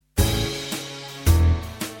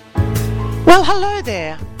Hello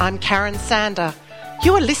there, I'm Karen Sander.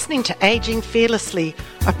 You are listening to Aging Fearlessly,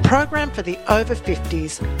 a program for the over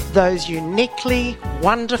 50s, those uniquely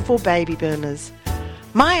wonderful baby boomers.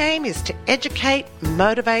 My aim is to educate,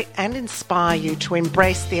 motivate and inspire you to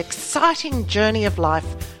embrace the exciting journey of life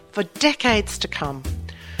for decades to come.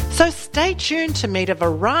 So stay tuned to meet a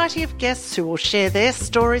variety of guests who will share their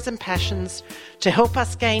stories and passions to help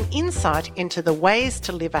us gain insight into the ways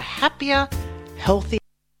to live a happier, healthier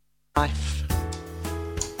life.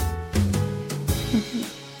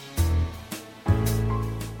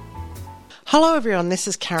 Hello everyone, this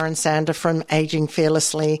is Karen Sander from Aging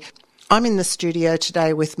Fearlessly. I'm in the studio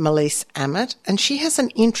today with Melise Ammit, and she has an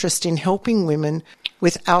interest in helping women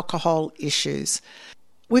with alcohol issues.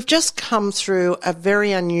 We've just come through a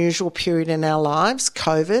very unusual period in our lives,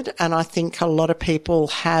 COVID, and I think a lot of people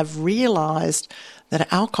have realised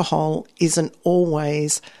that alcohol isn't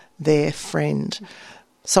always their friend.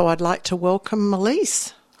 So I'd like to welcome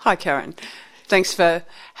Melise. Hi, Karen. Thanks for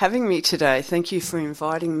having me today. Thank you for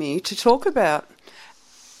inviting me to talk about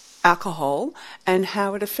alcohol and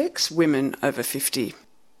how it affects women over 50.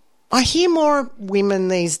 I hear more women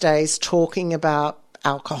these days talking about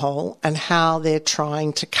alcohol and how they're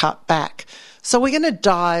trying to cut back. So we're going to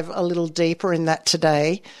dive a little deeper in that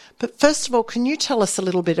today. But first of all, can you tell us a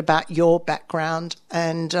little bit about your background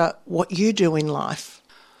and what you do in life?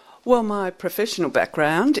 Well, my professional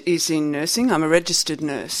background is in nursing. I'm a registered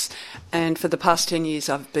nurse, and for the past 10 years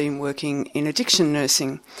I've been working in addiction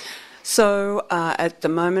nursing. So at the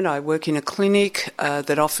moment I work in a clinic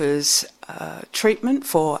that offers treatment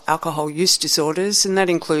for alcohol use disorders, and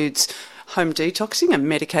that includes home detoxing and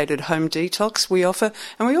medicated home detox we offer,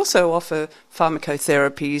 and we also offer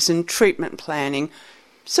pharmacotherapies and treatment planning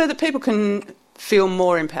so that people can feel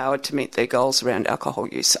more empowered to meet their goals around alcohol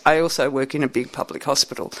use. I also work in a big public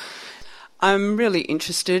hospital. I'm really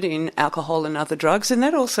interested in alcohol and other drugs, and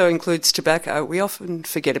that also includes tobacco. We often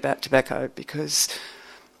forget about tobacco because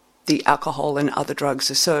the alcohol and other drugs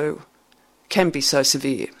can be so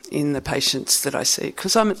severe in the patients that I see,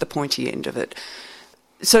 because I'm at the pointy end of it.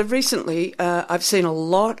 So recently I've seen a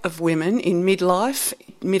lot of women in midlife,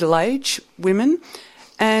 middle-age women,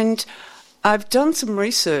 and I've done some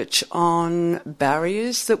research on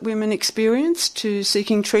barriers that women experience to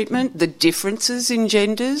seeking treatment, the differences in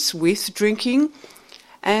genders with drinking,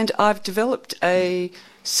 and I've developed a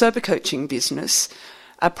sober coaching business,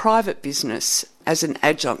 a private business, as an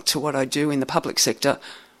adjunct to what I do in the public sector,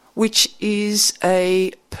 which is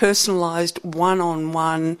a personalised,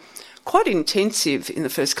 one-on-one, quite intensive in the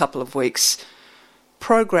first couple of weeks,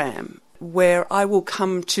 program where I will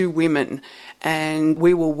come to women and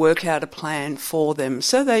we will work out a plan for them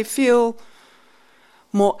so they feel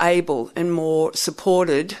more able and more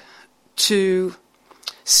supported to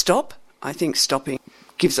stop. I think stopping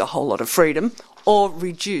gives a whole lot of freedom, or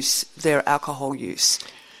reduce their alcohol use.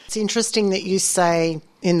 It's interesting that you say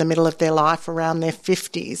in the middle of their life, around their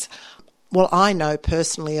 50s. Well, I know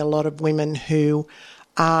personally a lot of women who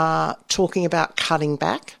are talking about cutting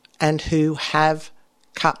back and who have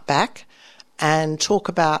cut back, and talk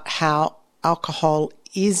about how alcohol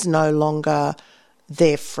is no longer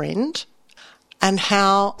their friend, and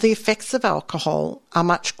how the effects of alcohol are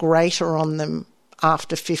much greater on them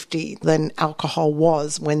after 50 than alcohol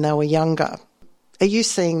was when they were younger. Are you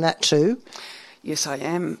seeing that too? Yes, I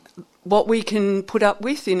am. What we can put up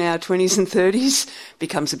with in our 20s and 30s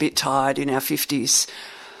becomes a bit tired in our 50s.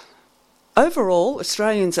 Overall,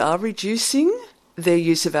 Australians are reducing their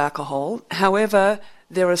use of alcohol. However,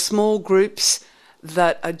 there are small groups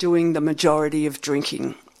that are doing the majority of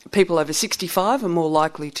drinking. People over 65 are more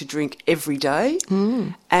likely to drink every day,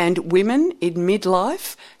 and women in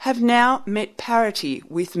midlife have now met parity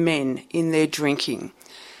with men in their drinking.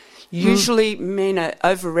 Usually men are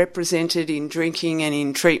overrepresented in drinking and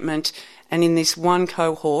in treatment, and in this one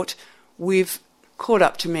cohort we've caught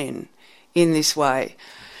up to men in this way.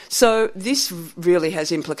 So this really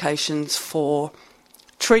has implications for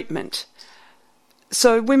treatment.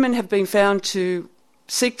 So women have been found to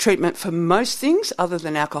seek treatment for most things other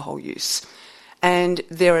than alcohol use. And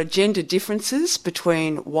there are gender differences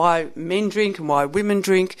between why men drink and why women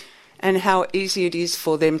drink, and how easy it is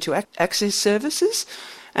for them to access services.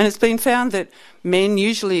 And it's been found that men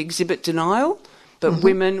usually exhibit denial, but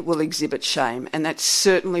women will exhibit shame. And that's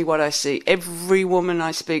certainly what I see. Every woman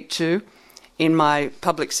I speak to in my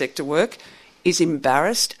public sector work is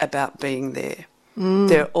embarrassed about being there.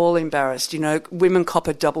 They're all embarrassed. You know, women cop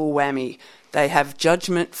a double whammy. They have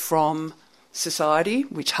judgment from society,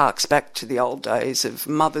 which harks back to the old days of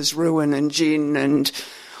mother's ruin and gin and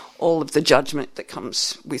all of the judgment that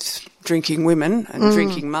comes with drinking women and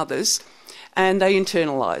drinking mothers. and they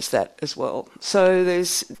internalise that as well. So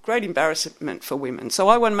there's great embarrassment for women. So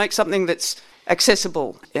I want to make something that's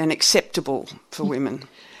accessible and acceptable for women.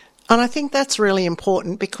 And I think that's really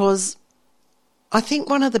important, because I think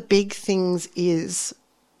one of the big things is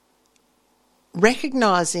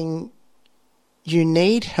recognising you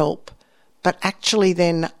need help, but actually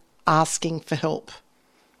then asking for help.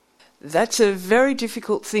 That's a very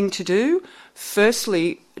difficult thing to do.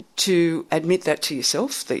 Firstly, to admit that to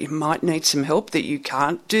yourself, that you might need some help, that you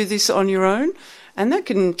can't do this on your own, and that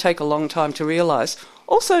can take a long time to realise.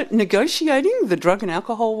 Also, negotiating the drug and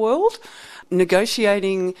alcohol world,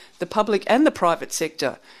 negotiating the public and the private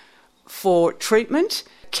sector for treatment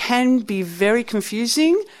can be very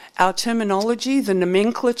confusing. Our terminology, the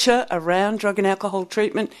nomenclature around drug and alcohol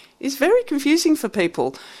treatment is very confusing for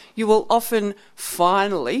people. You will often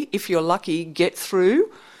finally, if you're lucky, get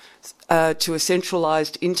through to a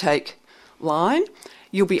centralised intake line.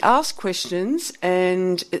 You'll be asked questions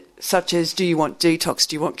such as, do you want detox,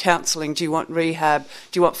 do you want counselling, do you want rehab,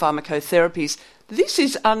 do you want pharmacotherapies? This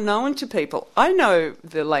is unknown to people. I know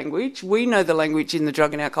the language, we know the language in the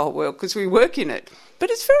drug and alcohol world because we work in it, but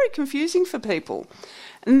it's very confusing for people.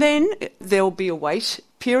 And then there'll be a wait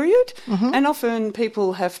period, and often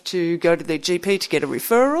people have to go to their GP to get a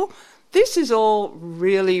referral. This is all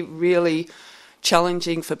really, really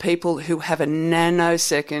challenging for people who have a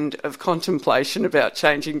nanosecond of contemplation about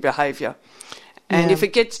changing behaviour. And if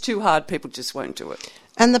it gets too hard, people just won't do it.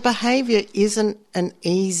 And the behaviour isn't an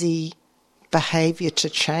easy behaviour to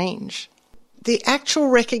change. The actual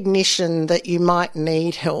recognition that you might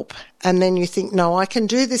need help, and then you think, no, I can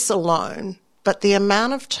do this alone, but the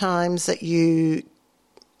amount of times that you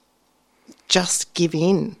just give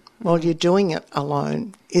in while you're doing it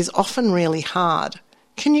alone is often really hard.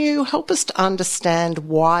 Can you help us to understand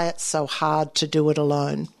why it's so hard to do it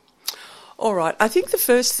alone? All right. I think the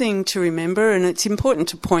first thing to remember, and it's important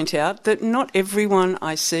to point out, that not everyone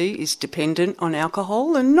I see is dependent on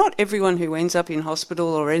alcohol, and not everyone who ends up in hospital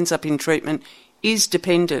or ends up in treatment is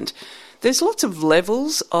dependent. There's lots of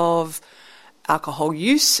levels of alcohol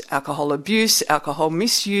use, alcohol abuse, alcohol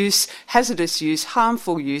misuse, hazardous use,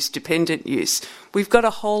 harmful use, dependent use. We've got a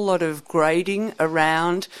whole lot of grading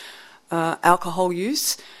around alcohol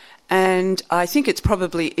use, and I think it's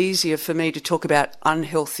probably easier for me to talk about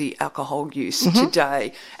unhealthy alcohol use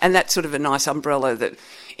today, and that's sort of a nice umbrella that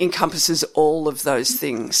encompasses all of those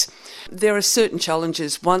things. There are certain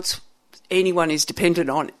challenges once anyone is dependent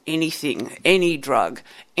on anything, any drug,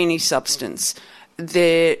 any substance.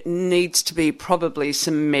 There needs to be probably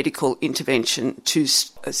some medical intervention to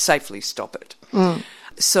safely stop it.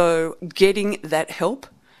 So getting that help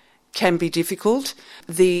can be difficult.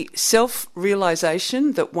 The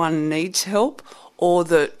self-realisation that one needs help, or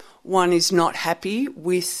that one is not happy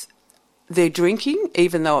with their drinking,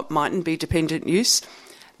 even though it mightn't be dependent use,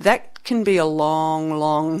 that can be a long,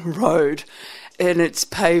 long road. And it's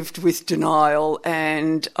paved with denial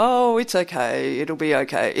and, oh, it's okay, it'll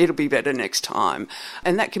be better next time.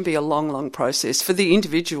 And that can be a long, long process for the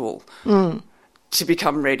individual to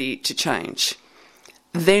become ready to change.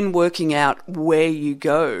 Then working out where you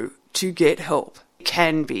go to get help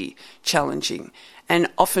can be challenging. And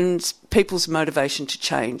often people's motivation to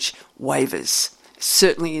change wavers,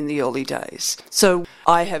 certainly in the early days. So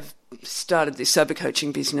I have started this sober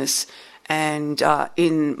coaching business, and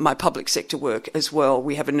in my public sector work as well,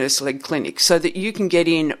 we have a nurse-led clinic so that you can get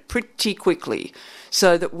in pretty quickly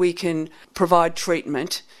so that we can provide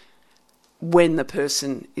treatment when the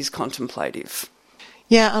person is contemplative.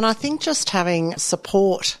 Yeah, and I think just having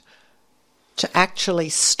support to actually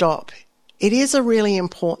stop, it is a really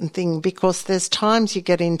important thing, because there's times you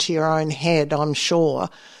get into your own head, I'm sure.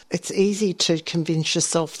 It's easy to convince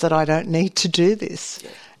yourself that I don't need to do this. Yeah.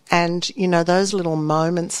 And, you know, those little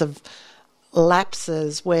moments of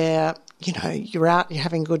lapses where, you know, you're out, you're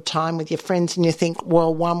having a good time with your friends and you think,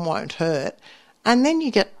 well, one won't hurt. And then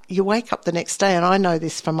you wake up the next day, and I know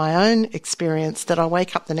this from my own experience, that I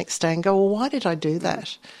wake up the next day and go, well, why did I do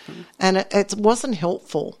that? And it wasn't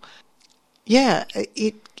helpful. Yeah,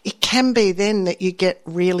 it can be then that you get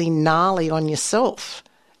really gnarly on yourself,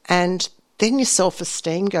 and then your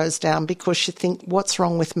self-esteem goes down because you think, what's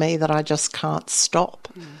wrong with me that I just can't stop?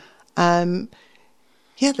 Yeah,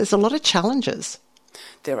 there's a lot of challenges.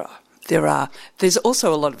 There are. There's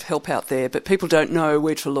also a lot of help out there, but people don't know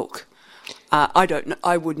where to look.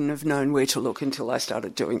 I wouldn't have known where to look until I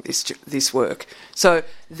started doing this work. So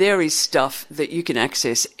there is stuff that you can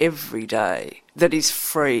access every day that is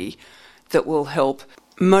free, that will help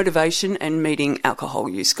motivation and meeting alcohol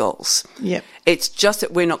use goals. Yep. It's just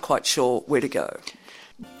that we're not quite sure where to go.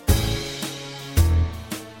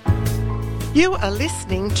 You are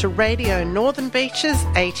listening to Radio Northern Beaches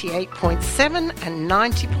 88.7 and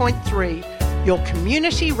 90.3, your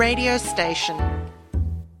community radio station.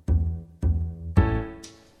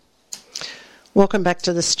 Welcome back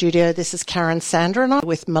to the studio. This is Karen Sander and I'm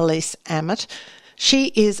with Melise Ammit. She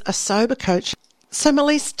is a sober coach. So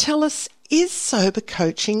Melise, tell us, is sober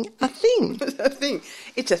coaching a thing? A thing.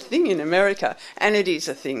 It's a thing in America, and it is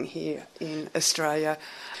a thing here in Australia.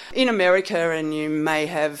 In America, and you may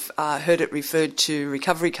have heard it referred to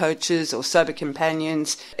recovery coaches or sober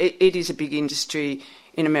companions, it is a big industry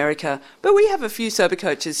in America. But we have a few sober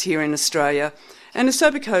coaches here in Australia. And a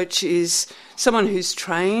sober coach is someone who's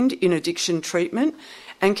trained in addiction treatment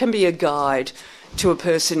and can be a guide to a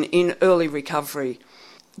person in early recovery.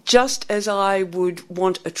 Just as I would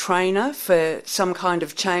want a trainer for some kind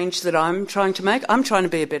of change that I'm trying to make, I'm trying to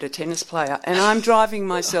be a better tennis player and I'm driving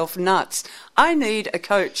myself nuts. I need a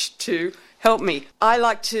coach to help me. I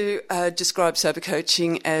like to describe sober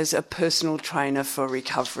coaching as a personal trainer for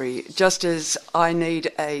recovery. Just as I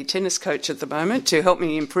need a tennis coach at the moment to help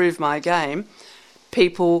me improve my game,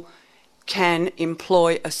 people can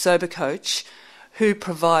employ a sober coach who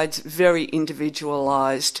provides very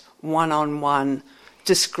individualised, one-on-one,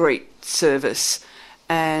 discreet service.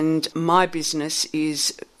 And my business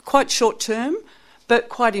is quite short-term, but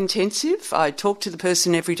quite intensive. I talk to the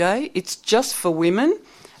person every day. It's just for women,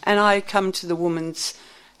 and I come to the woman's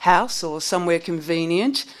house or somewhere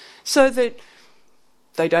convenient so that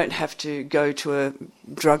they don't have to go to a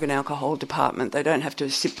drug and alcohol department. They don't have to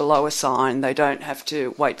sit below a sign. They don't have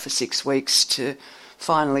to wait for 6 weeks to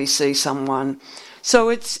finally see someone. So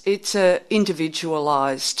it's a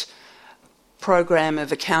individualised program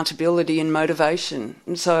of accountability and motivation.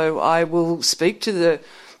 And so I will speak to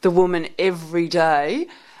the woman every day,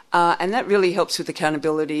 and that really helps with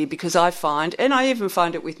accountability because I find, and I even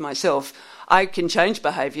find it with myself, I can change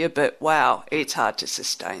behaviour, but wow, it's hard to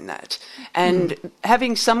sustain that. And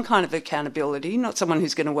having some kind of accountability, not someone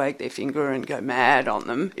who's going to wag their finger and go mad on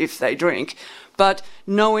them if they drink, but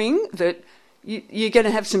knowing that you're going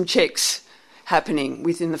to have some checks happening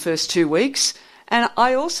within the first 2 weeks. And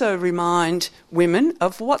I also remind women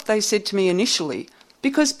of what they said to me initially,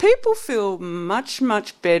 because people feel much,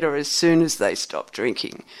 much better as soon as they stop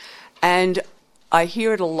drinking. And I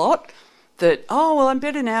hear it a lot that, oh, well, I'm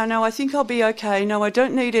better now. No, I think I'll be okay. No, I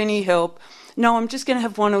don't need any help. No, I'm just going to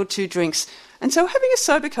have 1 or 2 drinks. And so having a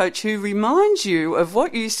sober coach who reminds you of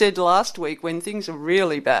what you said last week when things are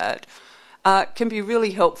really bad can be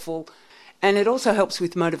really helpful. And it also helps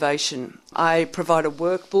with motivation. I provide a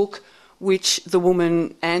workbook which the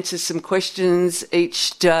woman answers some questions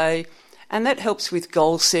each day, and that helps with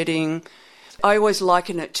goal setting. I always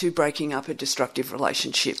liken it to breaking up a destructive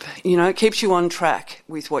relationship. You know, it keeps you on track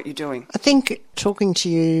with what you're doing. I think talking to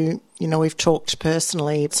you, we've talked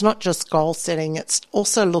personally, it's not just goal setting, it's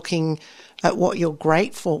also looking at what you're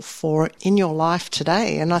grateful for in your life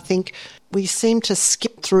today. And I think we seem to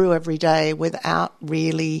skip through every day without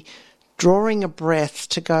really drawing a breath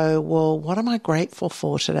to go, well, what am I grateful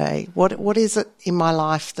for today? What is it in my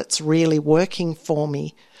life that's really working for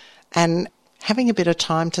me? And having a bit of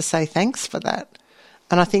time to say thanks for that.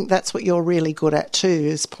 And I think that's what you're really good at too,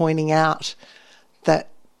 is pointing out that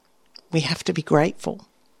we have to be grateful.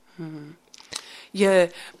 Yeah,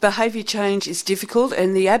 behaviour change is difficult,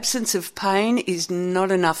 and the absence of pain is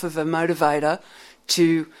not enough of a motivator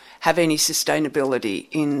to have any sustainability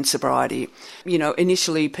in sobriety. You know,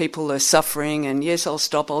 initially people are suffering and, yes, I'll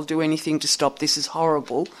stop, I'll do anything to stop, this is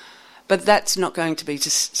horrible, but that's not going to be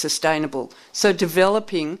sustainable. So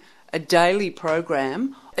developing a daily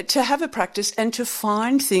program to have a practice and to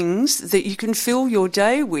find things that you can fill your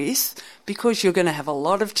day with, because you're going to have a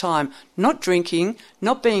lot of time not drinking,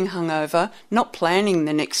 not being hungover, not planning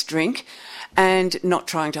the next drink, and not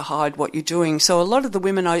trying to hide what you're doing. So a lot of the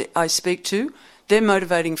women I speak to, their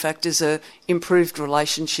motivating factors are improved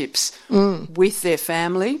relationships with their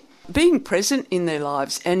family, being present in their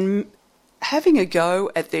lives and having a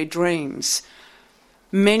go at their dreams.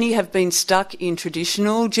 Many have been stuck in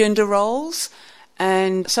traditional gender roles,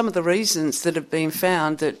 and some of the reasons that have been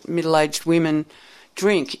found that middle-aged women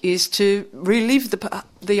drink is to relive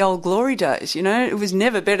the old glory days. You know, it was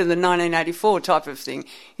never better than 1984 type of thing.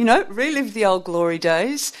 You know, relive the old glory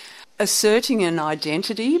days, asserting an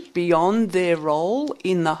identity beyond their role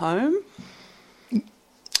in the home,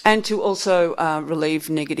 and to also relieve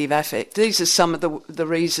negative affect. These are some of the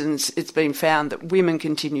reasons it's been found that women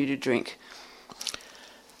continue to drink.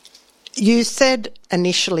 You said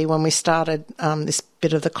initially when we started this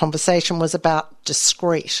bit of the conversation was about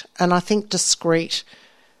discreet, and I think discreet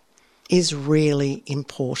is really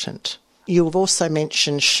important. You've also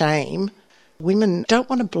mentioned shame. women don't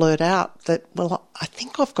want to blurt out that, well, I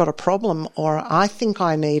think I've got a problem or I think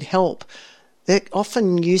I need help. They're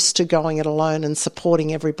often used to going it alone and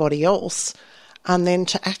supporting everybody else. And then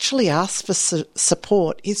to actually ask for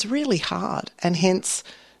support is really hard, and hence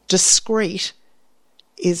discreet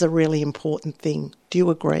is a really important thing. Do you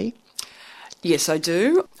agree? Yes, I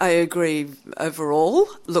do. I agree overall.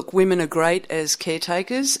 Look, women are great as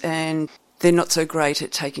caretakers and they're not so great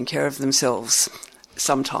at taking care of themselves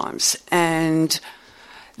sometimes. And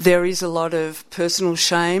there is a lot of personal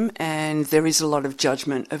shame and there is a lot of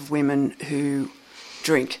judgment of women who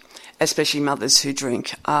drink, especially mothers who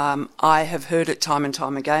drink. I have heard it time and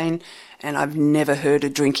time again, and I've never heard a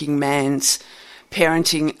drinking man's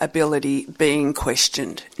parenting ability being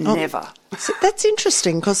questioned. Never. So that's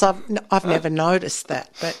interesting because I've never noticed that.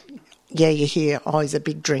 But yeah, you hear, oh, he's a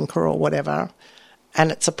big drinker or whatever,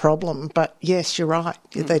 and it's a problem. But yes, you're right.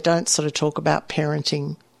 They don't sort of talk about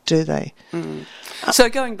parenting, do they? So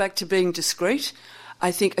going back to being discreet,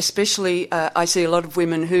 I think especially I see a lot of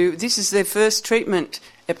women who this is their first treatment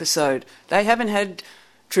episode. They haven't had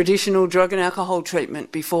traditional drug and alcohol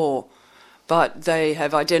treatment before, but they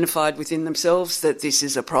have identified within themselves that this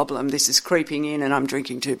is a problem. This is creeping in and I'm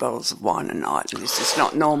drinking 2 bottles of wine a night and this is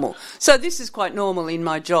not normal. So this is quite normal in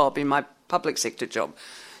my job, in my public sector job.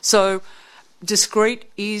 So discreet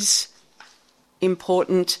is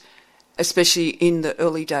important, especially in the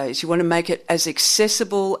early days. You want to make it as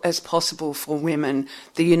accessible as possible for women.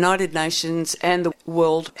 The United Nations and the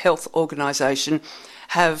World Health Organization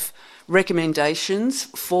have recommendations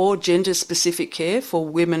for gender-specific care, for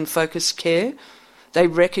women-focused care. They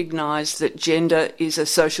recognise that gender is a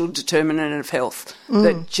social determinant of health,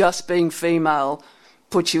 that just being female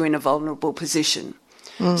puts you in a vulnerable position.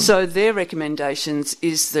 So their recommendations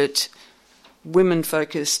is that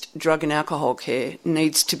women-focused drug and alcohol care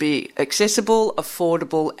needs to be accessible,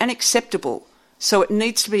 affordable and acceptable. So it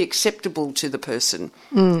needs to be acceptable to the person.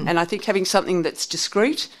 And I think having something that's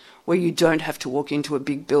discreet, where you don't have to walk into a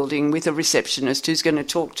big building with a receptionist who's going to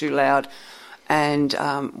talk too loud and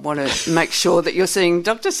want to make sure that you're seeing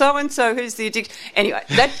Dr. So-and-so who's the addict. Anyway,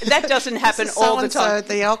 that doesn't happen all the time.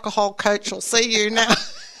 The alcohol coach will see you now.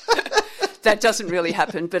 That doesn't really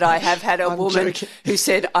happen, but I have had a woman who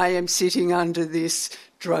said, I am sitting under this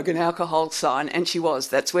drug and alcohol sign, and she was.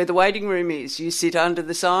 That's where the waiting room is. You sit under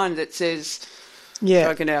the sign that says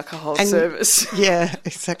drug and alcohol service. Yeah,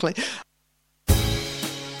 exactly.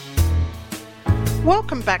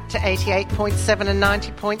 Welcome back to 88.7 and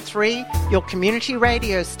 90.3, your community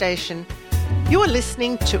radio station. You are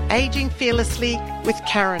listening to Aging Fearlessly with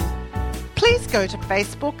Karen. Please go to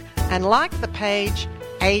Facebook and like the page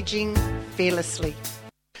Aging Fearlessly.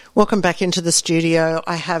 Welcome back into the studio.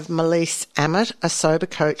 I have Melise Ammit, a sober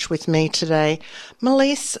coach, with me today.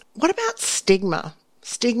 Melise, what about stigma?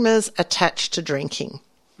 Stigmas attached to drinking.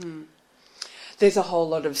 There's a whole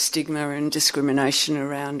lot of stigma and discrimination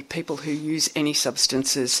around people who use any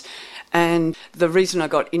substances. And the reason I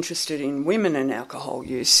got interested in women and alcohol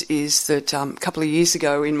use is that a couple of years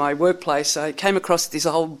ago in my workplace, I came across this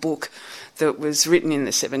old book that was written in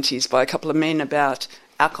the 70s by a couple of men about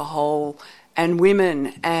alcohol and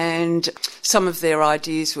women. And some of their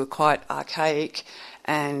ideas were quite archaic.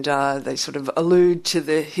 And they sort of allude to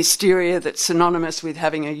the hysteria that's synonymous with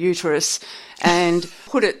having a uterus and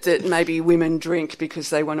put it that maybe women drink because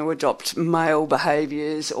they want to adopt male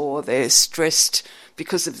behaviours or they're stressed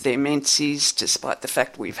because of their menses, despite the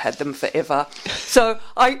fact we've had them forever. So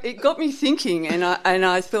it got me thinking, and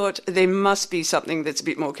I thought there must be something that's a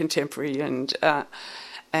bit more contemporary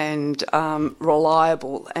and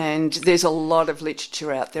reliable. And there's a lot of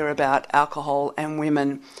literature out there about alcohol and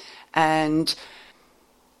women and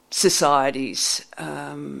society's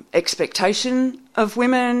expectation of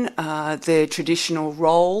women, their traditional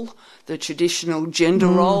role, the traditional gender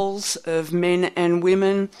roles of men and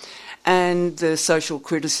women, and the social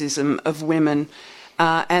criticism of women.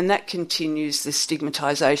 And that continues the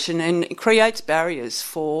stigmatisation and it creates barriers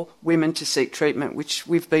for women to seek treatment, which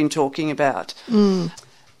we've been talking about.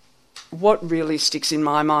 What really sticks in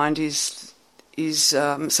my mind is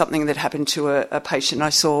something that happened to a patient I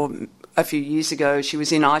saw a few years ago. She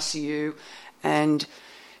was in ICU and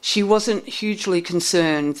she wasn't hugely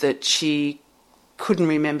concerned that she couldn't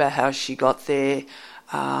remember how she got there,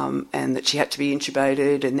 and that she had to be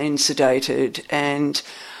intubated and then sedated. And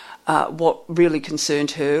what really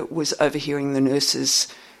concerned her was overhearing the nurses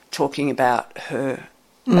talking about her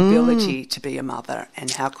ability to be a mother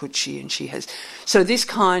and how could she, and she has. So this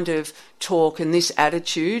kind of talk and this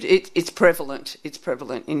attitude, it's prevalent. It's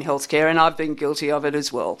prevalent in healthcare, and I've been guilty of it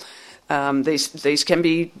as well. These can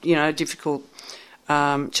be, difficult,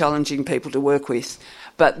 challenging people to work with.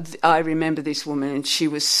 But I remember this woman, and she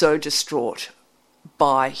was so distraught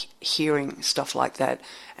by hearing stuff like that,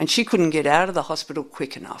 and she couldn't get out of the hospital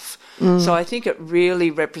quick enough. So I think it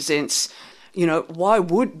really represents, why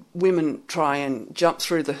would women try and jump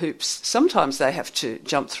through the hoops? Sometimes they have to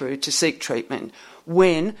jump through to seek treatment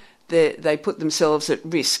when they put themselves at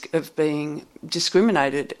risk of being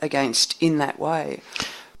discriminated against in that way.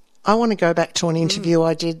 I want to go back to an interview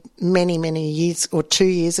I did many, many years, or 2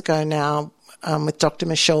 years ago now, with Dr.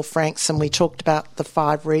 Michelle Franks, and we talked about the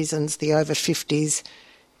 5 reasons the over 50s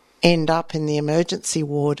end up in the emergency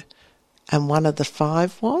ward, and one of the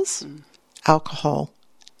 5 was alcohol,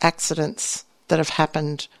 accidents that have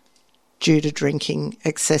happened due to drinking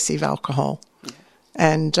excessive alcohol.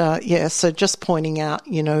 And, so just pointing out,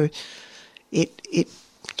 it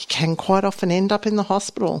can quite often end up in the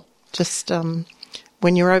hospital, just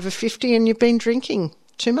when you're over 50 and you've been drinking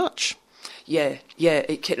too much. Yeah,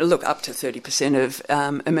 it can look up to 30%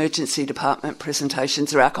 of emergency department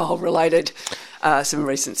presentations are alcohol-related, some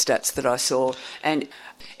recent stats that I saw. And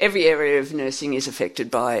every area of nursing is affected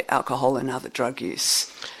by alcohol and other drug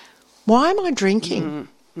use. Why am I drinking?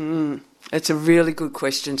 It's a really good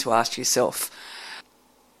question to ask yourself.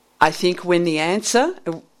 I think when the answer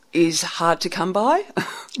is hard to come by,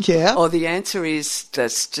 or the answer is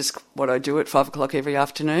that's just what I do at 5 o'clock every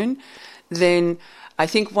afternoon, then I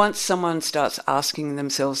think once someone starts asking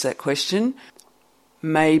themselves that question,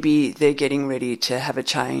 maybe they're getting ready to have a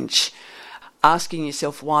change. Asking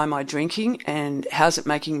yourself, why am I drinking and how's it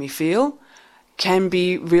making me feel, can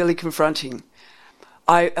be really confronting.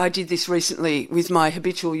 I did this recently with my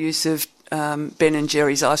habitual use of Ben and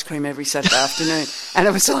Jerry's ice cream every Saturday afternoon, and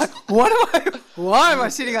it was like, why am I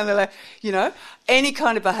sitting on the left? Any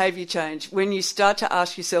kind of behaviour change, when you start to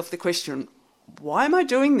ask yourself the question, why am I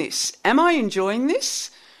doing this? Am I enjoying this?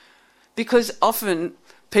 Because often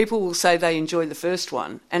people will say they enjoy the first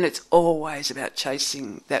one, and it's always about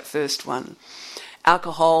chasing that first one.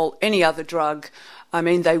 Alcohol, any other drug,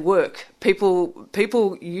 they work.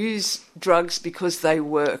 People use drugs because they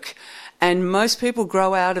work, and most people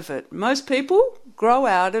grow out of it. Most people grow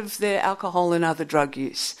out of their alcohol and other drug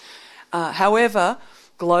use. However,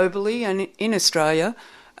 globally and in Australia,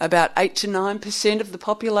 about 8 to 9% of the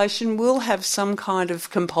population will have some kind of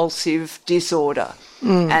compulsive disorder.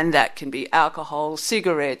 And that can be alcohol,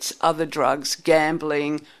 cigarettes, other drugs,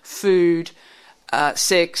 gambling, food,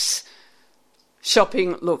 sex,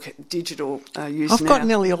 shopping. Look, digital use I've now. got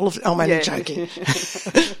nearly all of it. I'm only joking.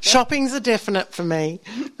 Shopping's a definite for me.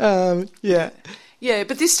 Yeah,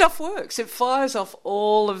 but this stuff works. It fires off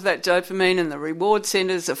all of that dopamine, and the reward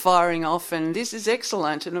centres are firing off, and this is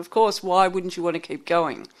excellent. And, of course, why wouldn't you want to keep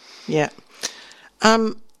going? Yeah. I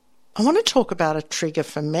want to talk about a trigger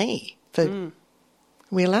for me. Are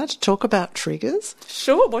we allowed to talk about triggers?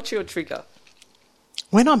 Sure. What's your trigger?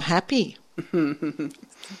 When I'm happy.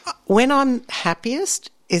 When I'm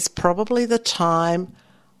happiest is probably the time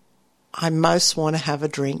I most want to have a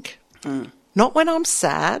drink. Not when I'm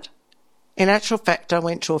sad. In actual fact, I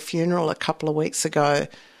went to a funeral a couple of weeks ago,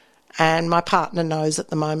 and my partner knows at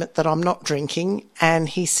the moment that I'm not drinking, and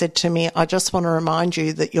he said to me, I just want to remind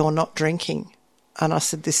you that you're not drinking. And I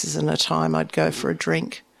said, this isn't a time I'd go for a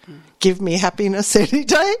drink. Give me happiness any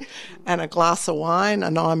day and a glass of wine,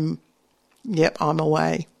 and I'm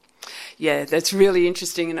away. Yeah, that's really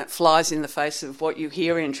interesting, and it flies in the face of what you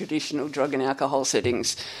hear in traditional drug and alcohol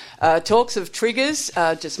settings. Talks of triggers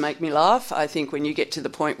just make me laugh. I think when you get to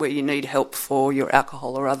the point where you need help for your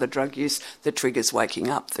alcohol or other drug use, the trigger's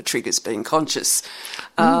waking up, the trigger's being conscious.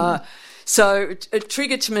 So a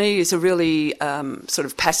trigger to me is a really sort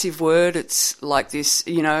of passive word. It's like this,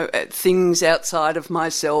 things outside of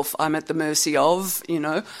myself I'm at the mercy of,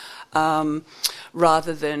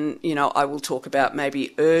 rather than, I will talk about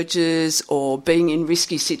maybe urges or being in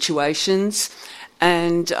risky situations.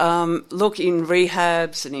 And look, in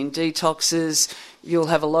rehabs and in detoxes, you'll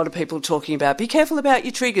have a lot of people talking about, be careful about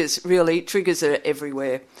your triggers. Really, triggers are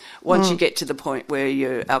everywhere. Once you get to the point where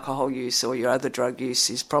your alcohol use or your other drug use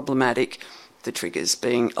is problematic, the trigger's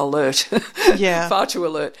being alert, far too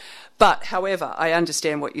alert. But, however, I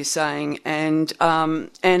understand what you're saying, and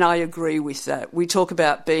I agree with that. We talk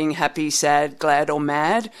about being happy, sad, glad or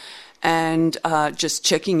mad, and just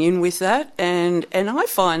checking in with that. And I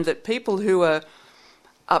find that people who are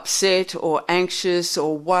upset or anxious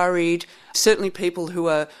or worried, certainly people who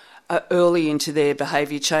are early into their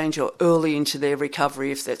behaviour change or early into their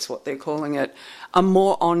recovery, if that's what they're calling it, are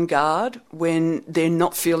more on guard when they're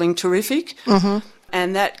not feeling terrific.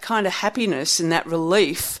 And that kind of happiness and that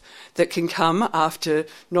relief that can come after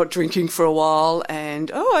not drinking for a while and,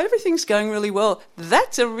 everything's going really well,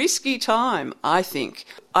 that's a risky time, I think.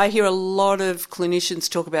 I hear a lot of clinicians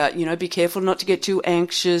talk about, be careful not to get too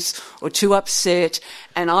anxious or too upset,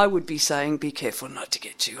 and I would be saying be careful not to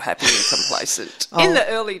get too happy and complacent in the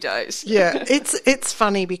early days. Yeah, it's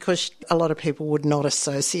funny because a lot of people would not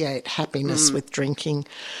associate happiness with drinking.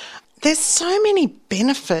 There's so many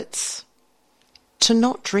benefits to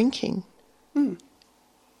not drinking.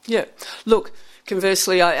 Yeah. Look,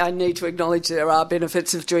 conversely, I need to acknowledge there are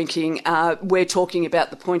benefits of drinking. We're talking about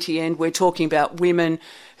the pointy end. We're talking about women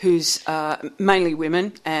mainly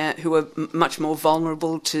women who are much more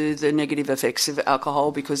vulnerable to the negative effects of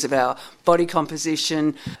alcohol because of our body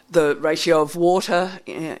composition, the ratio of water.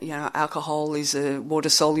 Alcohol is a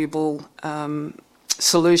water-soluble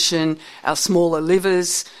solution, our smaller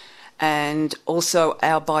livers, and also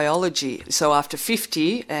our biology. So after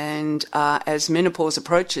 50 and as menopause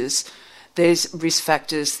approaches, there's risk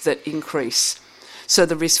factors that increase. So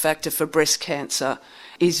the risk factor for breast cancer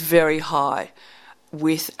is very high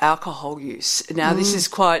with alcohol use. Now this is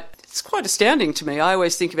quite astounding to me. I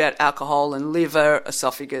always think about alcohol and liver,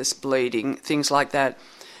 esophagus, bleeding, things like that.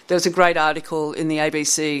 There was a great article in the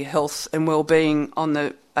ABC Health and Wellbeing on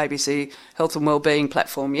the ABC Health and Wellbeing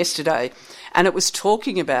platform yesterday, and it was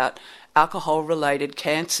talking about alcohol-related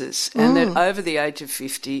cancers and that over the age of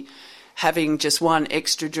 50, having just one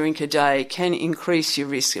extra drink a day can increase your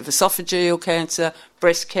risk of esophageal cancer,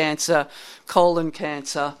 breast cancer, colon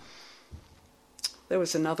cancer. There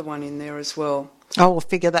was another one in there as well. Oh, we'll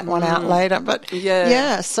figure that one out later. But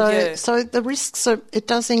so the risks it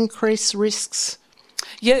does increase risks.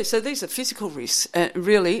 Yeah, so these are physical risks.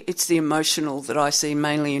 Really, it's the emotional that I see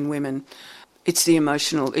mainly in women. It's the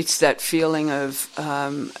emotional. It's that feeling of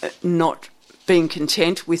not being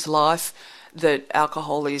content with life, that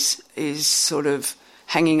alcohol is sort of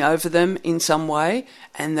hanging over them in some way,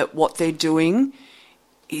 and that what they're doing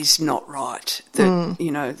is not right. That,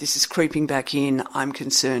 this is creeping back in. I'm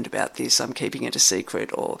concerned about this. I'm keeping it a secret,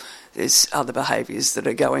 or there's other behaviours that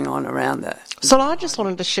are going on around that. So I just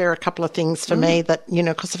wanted to share a couple of things for me that,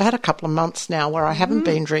 because I've had a couple of months now where I haven't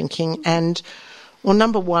been drinking, and well,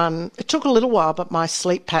 number one, it took a little while, but my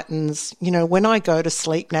sleep patterns, when I go to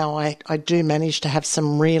sleep now, I do manage to have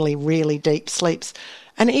some really, really deep sleeps.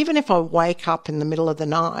 And even if I wake up in the middle of the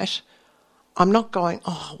night, I'm not going,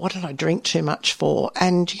 what did I drink too much for?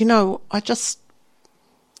 And, I just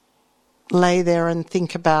lay there and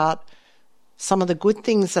think about some of the good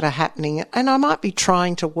things that are happening. And I might be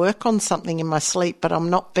trying to work on something in my sleep, but I'm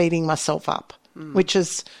not beating myself up, which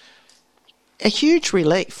is a huge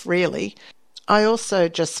relief, really. I also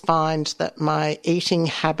just find that my eating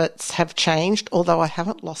habits have changed, although I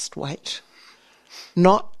haven't lost weight.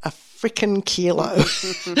 Not a frickin' kilo,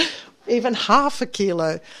 even half a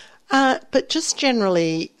kilo. But just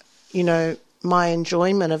generally, my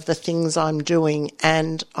enjoyment of the things I'm doing,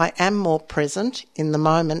 and I am more present in the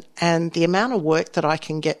moment, and the amount of work that I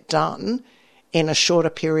can get done in a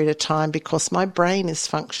shorter period of time because my brain is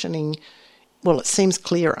functioning, it seems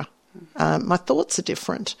clearer. My thoughts are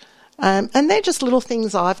different. And they're just little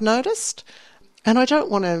things I've noticed, and I don't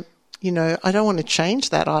want to change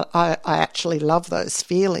that. I actually love those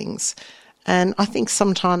feelings, and I think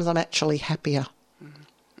sometimes I'm actually happier.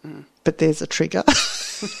 But there's a trigger.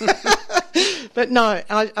 But no,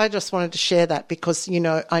 I just wanted to share that because,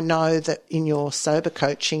 I know that in your sober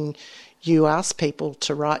coaching, you ask people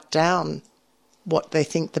to write down what they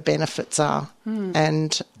think the benefits are.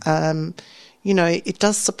 And, it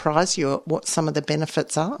does surprise you what some of the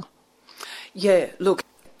benefits are. Yeah, look,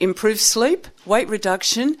 improved sleep, weight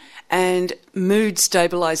reduction and mood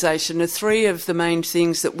stabilisation are three of the main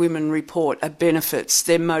things that women report are benefits.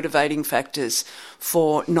 They're motivating factors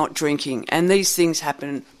for not drinking, and these things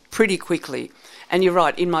happen pretty quickly. And you're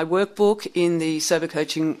right, in my workbook, in the sober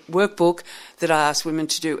coaching workbook that I ask women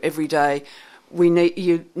to do every day,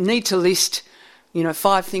 you need to list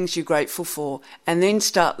 5 things you're grateful for, and then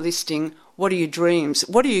start listing what are your dreams,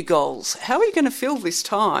 what are your goals, how are you going to fill this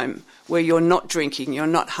time where you're not drinking, you're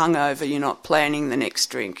not hungover, you're not planning the next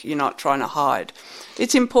drink, you're not trying to hide.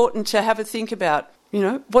 It's important to have a think about,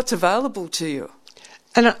 what's available to you.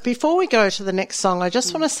 And before we go to the next song, I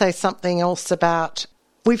just want to say something else about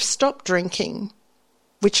we've stopped drinking,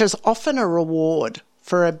 which is often a reward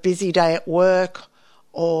for a busy day at work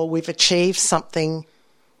or we've achieved something.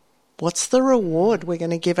 What's the reward we're going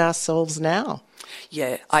to give ourselves now?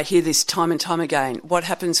 Yeah, I hear this time and time again. What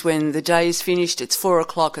happens when the day is finished? It's 4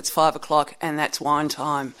 o'clock, it's 5 o'clock, and that's wine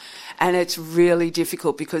time. And it's really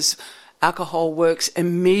difficult because alcohol works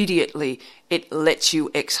immediately. It lets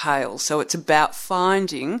you exhale. So it's about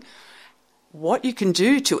finding what you can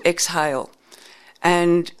do to exhale.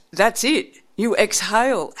 And that's it. You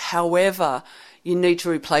exhale. However, you need to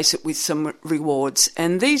replace it with some rewards.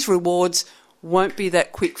 And these rewards won't be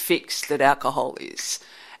that quick fix that alcohol is.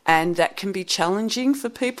 And that can be challenging for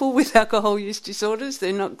people with alcohol use disorders.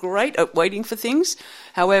 They're not great at waiting for things.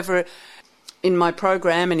 However, in my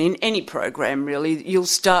program and in any program really,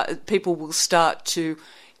 people will start to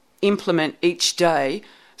implement each day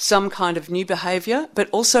some kind of new behaviour, but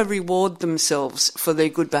also reward themselves for their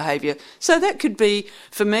good behaviour. So that could be,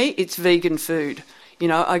 for me, it's vegan food. You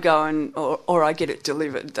know, I go or I get it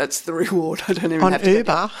delivered. That's the reward. I don't even on have to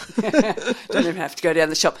Uber. Don't even have to go down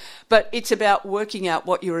the shop. But it's about working out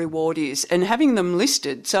what your reward is and having them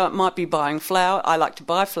listed. So it might be buying flour. I like to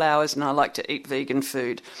buy flowers and I like to eat vegan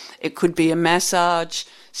food. It could be a massage.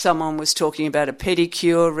 Someone was talking about a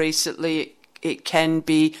pedicure recently. It can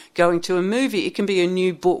be going to a movie. It can be a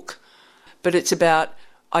new book. But it's about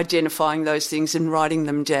identifying those things and writing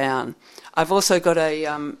them down. I've also got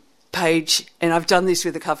a page, and I've done this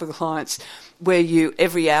with a couple of clients, where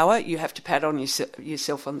every hour you have to pat on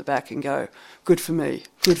yourself on the back and go, good for me,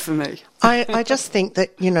 good for me. I just think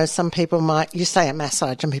that, some people you say a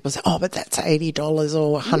massage and people say, oh, but that's $80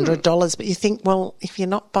 or $100. But you think, well, if you're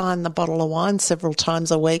not buying the bottle of wine several times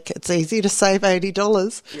a week, it's easy to save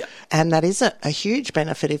 $80. Yeah. And that is a huge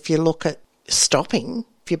benefit if you look at stopping.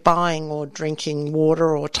 If you're buying or drinking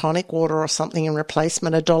water or tonic water or something in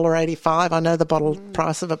replacement, $1.85, I know the bottle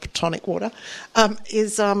price of a tonic water,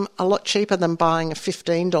 is a lot cheaper than buying a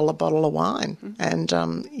 $15 bottle of wine. And,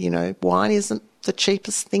 wine isn't the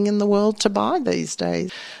cheapest thing in the world to buy these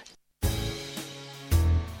days.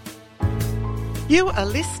 You are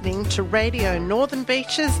listening to Radio Northern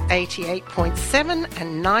Beaches 88.7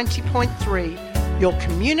 and 90.3, your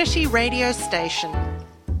community radio station.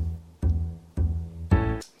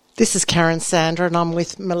 This is Karen Sandra and I'm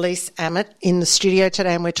with Melise Ammit in the studio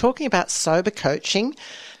today and we're talking about sober coaching.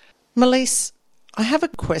 Melise, I have a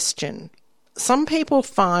question. Some people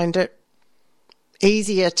find it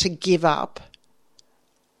easier to give up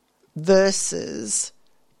versus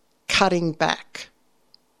cutting back.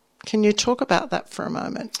 Can you talk about that for a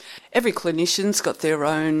moment? Every clinician's got their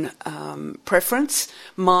own preference.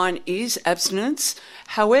 Mine is abstinence.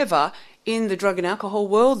 However, in the drug and alcohol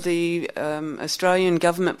world, the Australian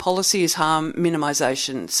government policy is harm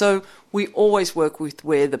minimisation. So we always work with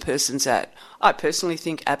where the person's at. I personally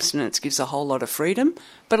think abstinence gives a whole lot of freedom,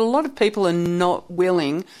 but a lot of people are not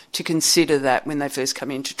willing to consider that when they first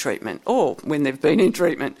come into treatment or when they've been in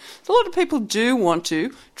treatment. A lot of people do want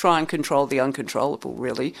to try and control the uncontrollable,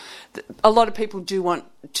 really. A lot of people do want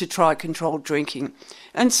to try controlled drinking.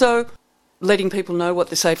 And so letting people know what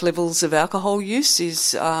the safe levels of alcohol use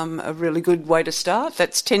is a really good way to start.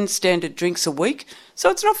 That's 10 standard drinks a week, so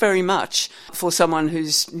it's not very much for someone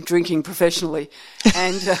who's drinking professionally.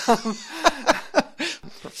 And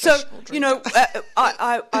so,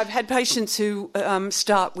 I've had patients who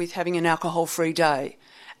start with having an alcohol-free day.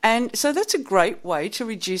 And so that's a great way to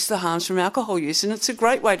reduce the harms from alcohol use, and it's a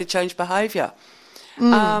great way to change behaviour.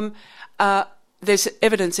 There's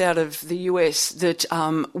evidence out of the US that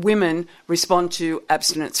women respond to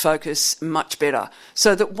abstinence focus much better.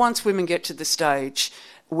 So that once women get to the stage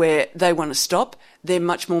where they want to stop, they're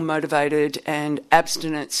much more motivated, and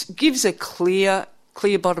abstinence gives a clear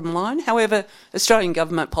bottom line. However, Australian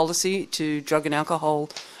government policy to drug and alcohol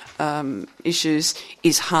issues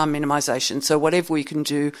is harm minimisation. So whatever we can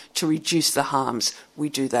do to reduce the harms, we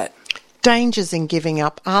do that. Dangers in giving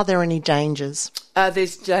up. Are there any dangers?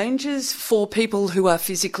 There's dangers for people who are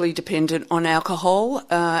physically dependent on alcohol.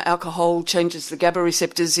 Alcohol changes the GABA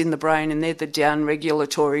receptors in the brain, and they're the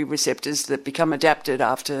down-regulatory receptors that become adapted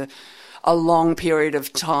after a long period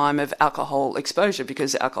of time of alcohol exposure,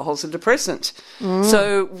 because alcohol's a depressant.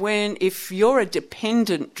 So if you're a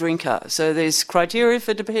dependent drinker, so there's criteria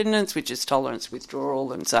for dependence, which is tolerance,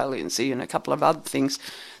 withdrawal and saliency and a couple of other things.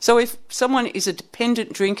 So if someone is a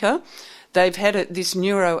dependent drinker, they've had this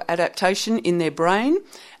neuroadaptation in their brain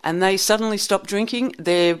and they suddenly stop drinking,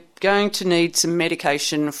 they're going to need some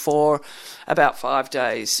medication for about 5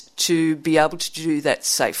 days to be able to do that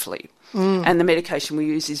safely. And the medication we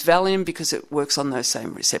use is Valium because it works on those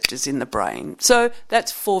same receptors in the brain. So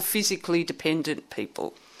that's for physically dependent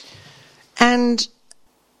people. And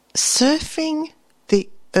surfing the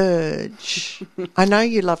urge. I know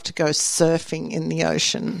you love to go surfing in the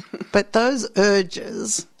ocean, but those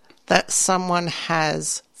urges that someone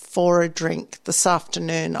has for a drink. This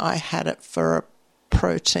afternoon I had it for a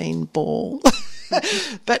protein ball.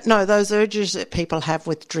 But no, those urges that people have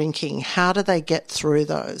with drinking, how do they get through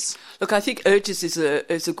those? Look, I think urges is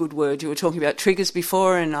a good word. You were talking about triggers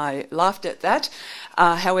before, and I laughed at that.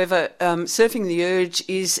 However, surfing the urge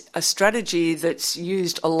is a strategy that's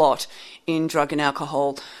used a lot in drug and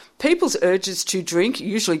alcohol. People's urges to drink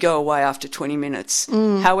usually go away after 20 minutes.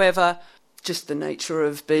 However, just the nature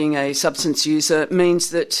of being a substance user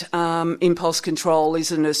means that impulse control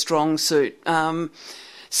isn't a strong suit.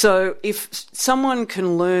 So if someone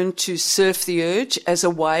can learn to surf the urge as a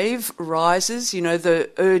wave rises, the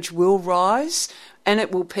urge will rise and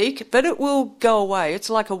it will peak, but it will go away. It's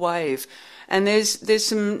like a wave. And there's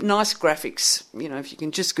some nice graphics, if you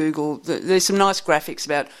can just Google, there's some nice graphics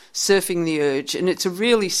about surfing the urge. And it's a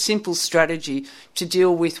really simple strategy to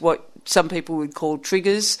deal with what some people would call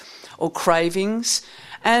triggers or cravings.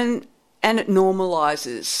 And it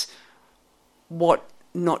normalises what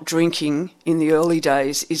not drinking in the early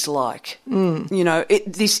days is like.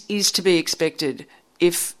 This is to be expected.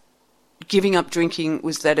 If giving up drinking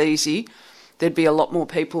was that easy, there'd be a lot more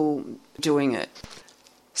people doing it.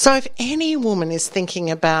 So if any woman is thinking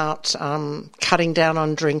about cutting down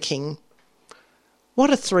on drinking, what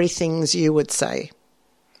are 3 things you would say?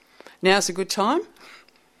 Now's a good time,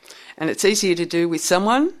 and it's easier to do with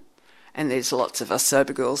someone, and there's lots of us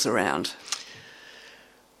sober girls around.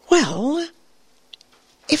 Well,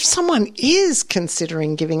 if someone is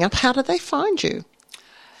considering giving up, how do they find you?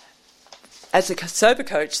 As a sober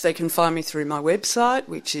coach, they can find me through my website,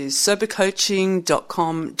 which is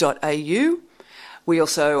sobercoaching.com.au. We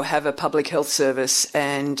also have a public health service,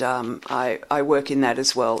 and I work in that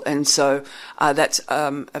as well. And so that's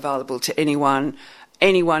available to anyone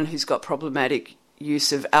who's got problematic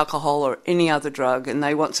use of alcohol or any other drug, and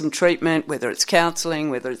they want some treatment, whether it's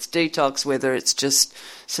counselling, whether it's detox, whether it's just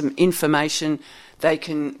some information. They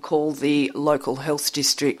can call the local health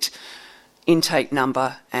district intake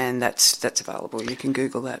number, and that's available. You can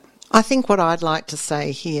Google that. I think what I'd like to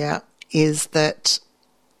say here is that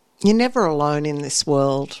you're never alone in this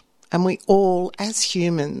world, and we all, as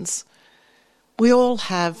humans, we all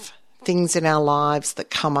have things in our lives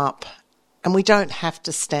that come up, and we don't have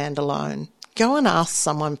to stand alone. Go and ask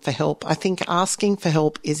someone for help. I think asking for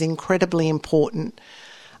help is incredibly important.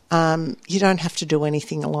 You don't have to do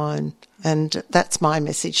anything alone, and that's my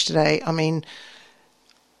message today. I mean,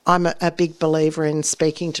 I'm a big believer in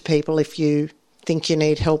speaking to people if you think you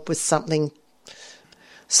need help with something.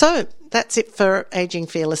 So that's it for Aging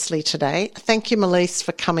Fearlessly today. Thank you, Melise,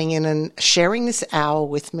 for coming in and sharing this hour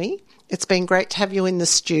with me. It's been great to have you in the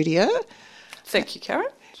studio. Thank you, Karen.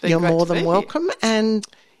 You're more than welcome, and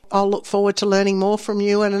I'll look forward to learning more from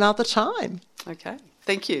you at another time. Okay,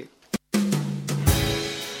 thank you.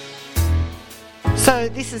 So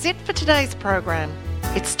this is it for today's program.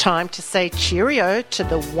 It's time to say cheerio to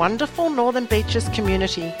the wonderful Northern Beaches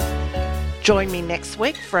community. Join me next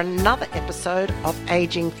week for another episode of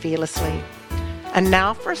Aging Fearlessly. And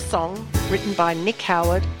now for a song written by Nick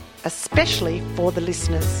Howard, especially for the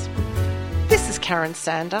listeners. This is Karen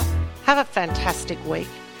Sander. Have a fantastic week.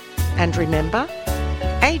 And remember,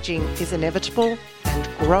 aging is inevitable and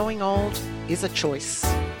growing old is a choice.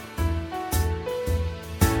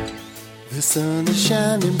 The sun is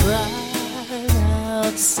shining bright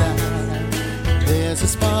outside. There's a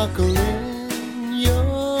sparkle in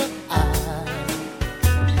your eye.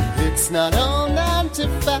 It's not all 9 to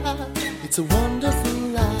 5. It's a wonderful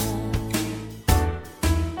life.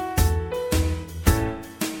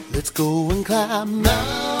 Let's go and climb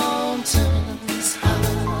mountains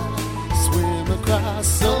high, swim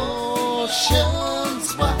across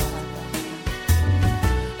oceans wide,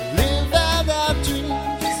 live out our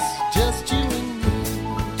dreams, just you and me.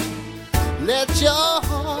 Let your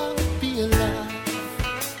heart be alive.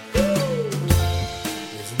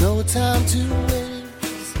 There's no time to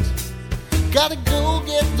waste. Gotta go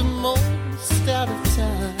get the most out of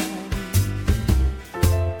time.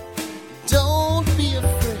 Don't be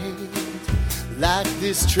afraid, like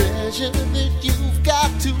this treasure that you've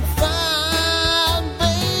got to find.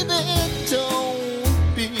 Baby,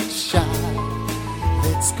 don't be shy.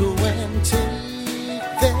 Let's go and take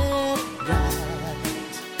that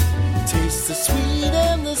ride. Taste the sweet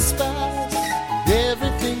and the spice,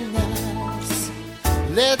 everything nice.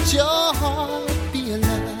 Let your heart be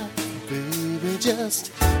alive. Baby,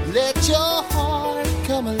 just let your heart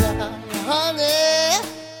come alive. Honey,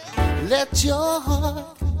 let your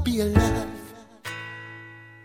heart be alive.